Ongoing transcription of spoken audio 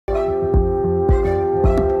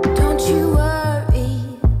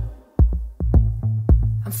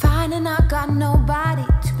and I got nobody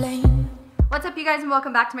to blame. What's up, you guys, and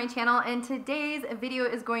welcome back to my channel. And today's video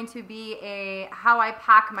is going to be a how I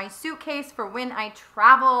pack my suitcase for when I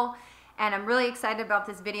travel. And I'm really excited about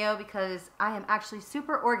this video because I am actually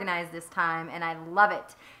super organized this time and I love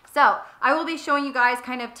it. So I will be showing you guys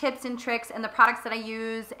kind of tips and tricks and the products that I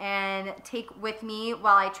use and take with me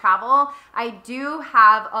while I travel. I do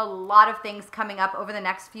have a lot of things coming up over the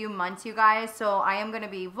next few months, you guys. So I am going to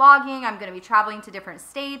be vlogging. I'm going to be traveling to different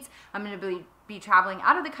states. I'm going to be traveling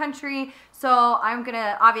out of the country. So I'm going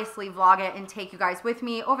to obviously vlog it and take you guys with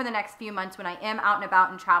me over the next few months when I am out and about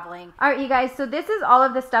and traveling. All right, you guys, so this is all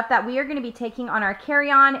of the stuff that we are going to be taking on our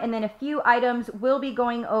carry-on, and then a few items will be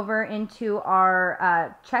going over into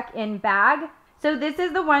our check-in bag. So this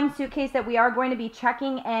is the one suitcase that we are going to be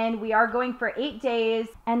checking in. We are going for 8 days.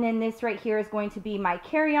 And then this right here is going to be my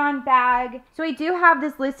carry-on bag. So I do have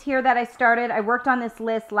this list here that I started. I worked on this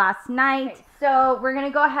list last night. Okay, so we're gonna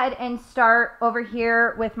go ahead and start over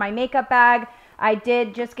here with my makeup bag. I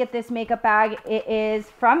did just get this makeup bag. It is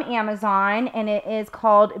from Amazon and it is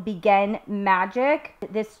called Begin Magic.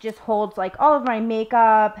 This just holds like all of my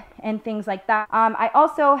makeup and things like that. I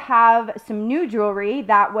also have some new jewelry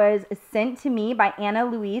that was sent to me by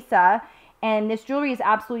Luisa. And this jewelry is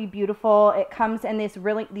absolutely beautiful. It comes in these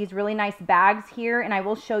really nice bags here, and I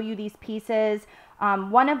will show you these pieces.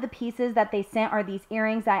 One of the pieces that they sent are these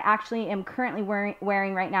earrings that I actually am currently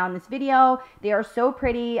wearing right now in this video. They are so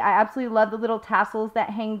pretty. I absolutely love the little tassels that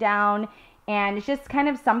hang down, and it's just kind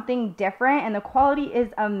of something different, and the quality is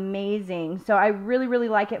amazing. So I really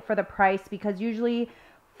like it for the price, because usually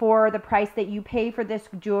for the price that you pay for this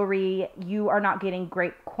jewelry, you are not getting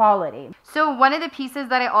great quality. So one of the pieces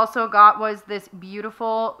that I also got was this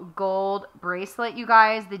beautiful gold bracelet, you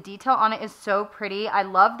guys. The detail on it is so pretty. I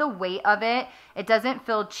love the weight of it. It doesn't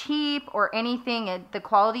feel cheap or anything. The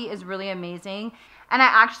quality is really amazing. And I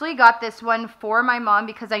actually got this one for my mom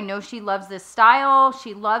because I know she loves this style.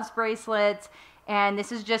 She loves bracelets. And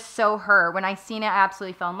this is just so her. When I seen it, I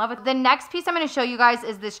absolutely fell in love with it. The next piece I'm going to show you guys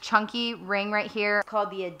is this chunky ring right here. It's called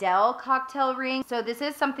the Adele cocktail ring. So this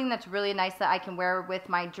is something that's really nice that I can wear with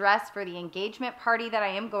my dress for the engagement party that I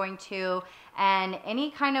am going to, and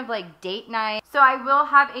any kind of like date night. So I will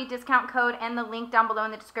have a discount code and the link down below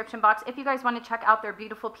in the description box if you guys want to check out their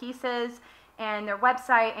beautiful pieces and their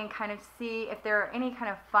website and kind of see if there are any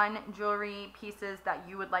kind of fun jewelry pieces that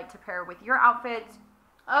you would like to pair with your outfits.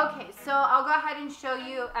 Okay, so I'll go ahead and show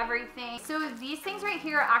you everything. So these things right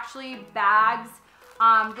here are actually bags.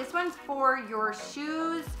 This one's for your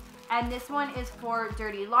shoes, and this one is for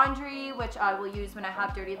dirty laundry, which I will use when I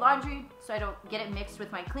have dirty laundry, so I don't get it mixed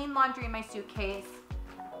with my clean laundry in my suitcase.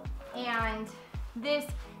 And this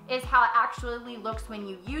is how it actually looks when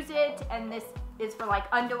you use it, and this is for like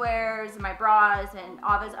underwears, my bras, and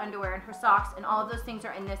Ava's underwear and her socks, and all of those things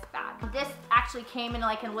are in this bag. This actually came in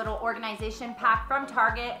like a little organization pack from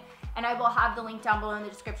Target, and I will have the link down below in the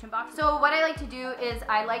description box. So what I like to do is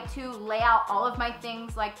I like to lay out all of my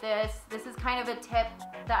things like this. This is kind of a tip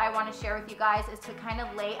that I want to share with you guys, is to kind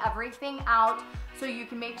of lay everything out so you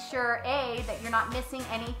can make sure, A, that you're not missing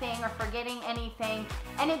anything or forgetting anything,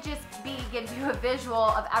 and it just, B, gives you a visual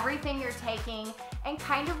of everything you're taking. And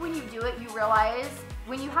kind of when you do it, you realize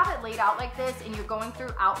when you have it laid out like this and you're going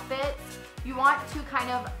through outfits, you want to kind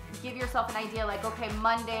of give yourself an idea like, okay,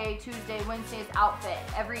 Monday, Tuesday, Wednesday's outfit.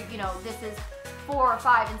 This is 4 or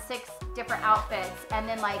 5 and 6 different outfits, and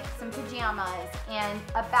then like some pajamas and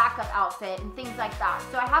a backup outfit and things like that.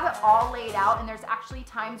 So I have it all laid out, and there's actually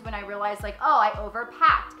times when I realize like, oh, I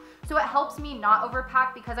overpacked. So it helps me not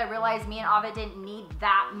overpack because I realized me and Ava didn't need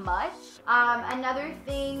that much. Another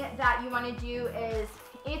thing that you want to do is,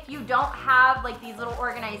 if you don't have like these little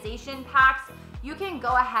organization packs, you can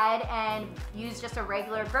go ahead and use just a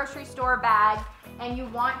regular grocery store bag, and you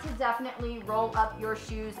want to definitely roll up your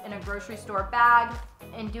shoes in a grocery store bag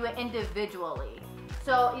and do it individually.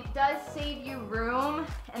 So it does save you room,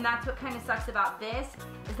 and that's what kind of sucks about this,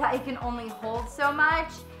 is that it can only hold so much.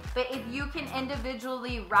 But if you can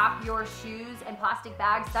individually wrap your shoes in plastic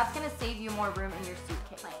bags, that's gonna save you more room in your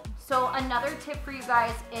suitcase. So another tip for you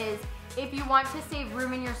guys is, if you want to save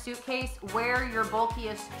room in your suitcase, wear your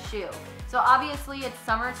bulkiest shoe. So obviously it's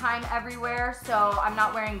summertime everywhere, so I'm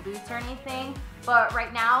not wearing boots or anything, but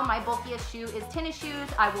right now my bulkiest shoe is tennis shoes.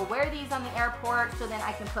 I will wear these on the airport, so then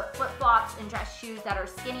I can put flip-flops and dress shoes that are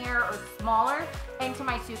skinnier or smaller into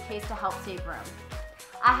my suitcase to help save room.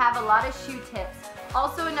 I have a lot of shoe tips.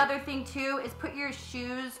 Also, another thing too is put your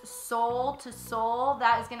shoes sole to sole.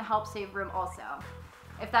 That is gonna help save room also.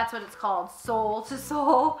 If that's what it's called, sole to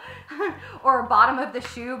sole, or bottom of the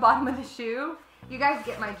shoe. You guys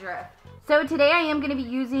get my drift. So today I am going to be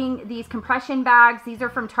using these compression bags. These are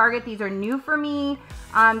from Target. These are new for me.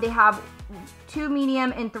 They have 2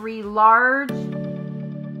 medium and 3 large.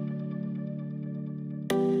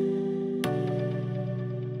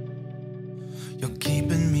 You're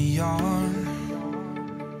keeping me on.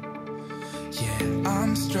 Yeah,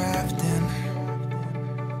 I'm strapped in,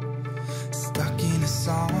 stuck in a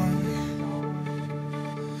song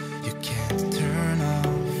you can't turn off.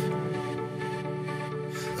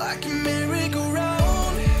 Like a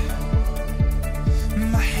merry-go-round,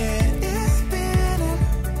 my head is spinning.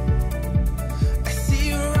 I see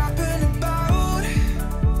you rapping about,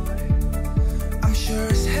 I'm sure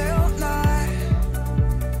as hell not.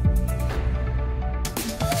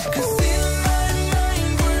 'Cause in my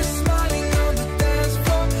mind we're smiling on the dance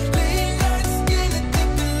floor, late nights getting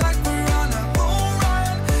addicted like we're on our own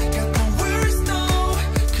run. Got no words, no,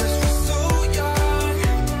 'cause we're so young.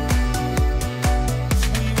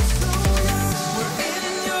 We're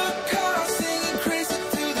in your car singing crazy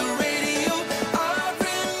to the radio. I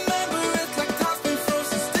remember it like time's been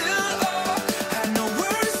frozen still. Oh, had no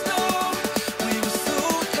words, no, we were so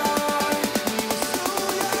young.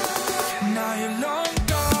 Now you're long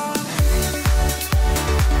gone.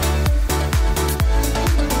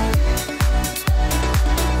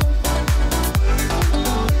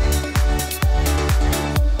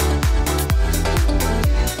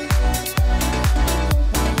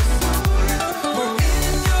 We're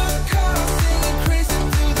in your car singing crazy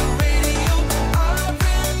to the radio. I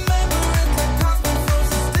remember it like time's been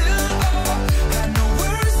frozen still. Oh, had no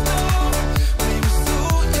words, no, we were so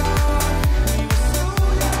young.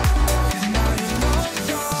 Now you're long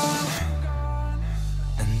gone.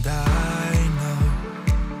 And I know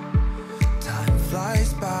time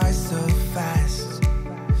flies by so fast.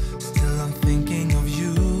 Still I'm thinking of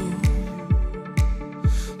you.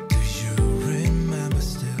 Do you remember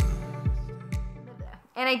still?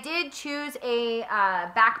 And I did choose a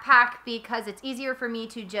backpack because it's easier for me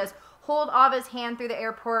to just hold Ava's hand through the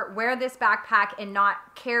airport, wear this backpack, and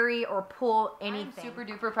not carry or pull anything. I'm super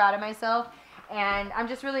duper proud of myself, and I'm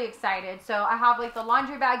just really excited. So I have like the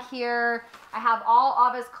laundry bag here. I have all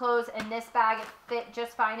Ava's clothes in this bag. It fit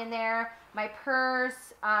just fine in there. My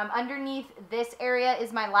purse. Underneath this area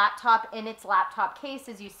is my laptop in its laptop case,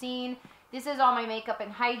 as you've seen. This is all my makeup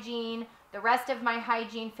and hygiene. The rest of my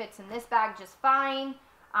hygiene fits in this bag just fine.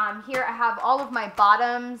 Here I have all of my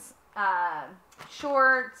bottoms,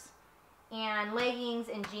 shorts, and leggings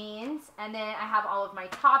and jeans. And then I have all of my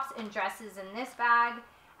tops and dresses in this bag.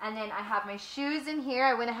 And then I have my shoes in here.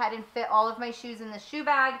 I went ahead and fit all of my shoes in the shoe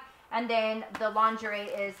bag. And then the lingerie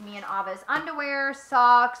is me and Ava's underwear,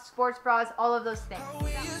 socks, sports bras, all of those things.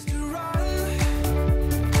 We used to run.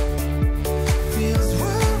 Feels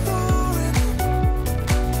we're roaring.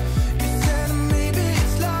 You said maybe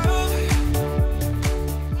it's love.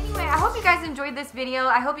 Anyway, I hope you guys enjoyed this video.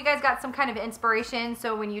 I hope you guys got some kind of inspiration,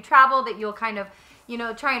 so when you travel that you'll kind of, you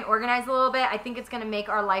know, try and organize a little bit. I think it's going to make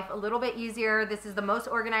our life a little bit easier. This is the most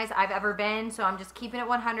organized I've ever been, so I'm just keeping it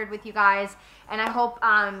 100 with you guys. And I hope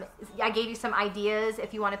I gave you some ideas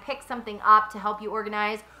if you want to pick something up to help you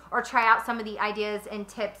organize, or try out some of the ideas and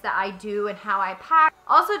tips that I do and how I pack.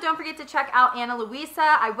 Also, don't forget to check out Ana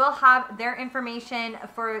Luisa. I will have their information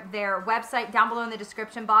for their website down below in the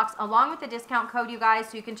description box, along with the discount code, you guys,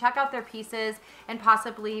 so you can check out their pieces and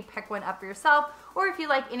possibly pick one up for yourself. Or if you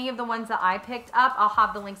like any of the ones that I picked up, I'll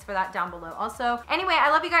have the links for that down below also. Anyway, I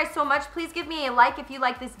love you guys so much. Please give me a like if you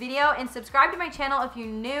like this video, and subscribe to my channel if you're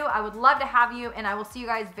new. I would love to have you, and I will see you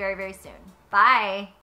guys very, very soon. Bye.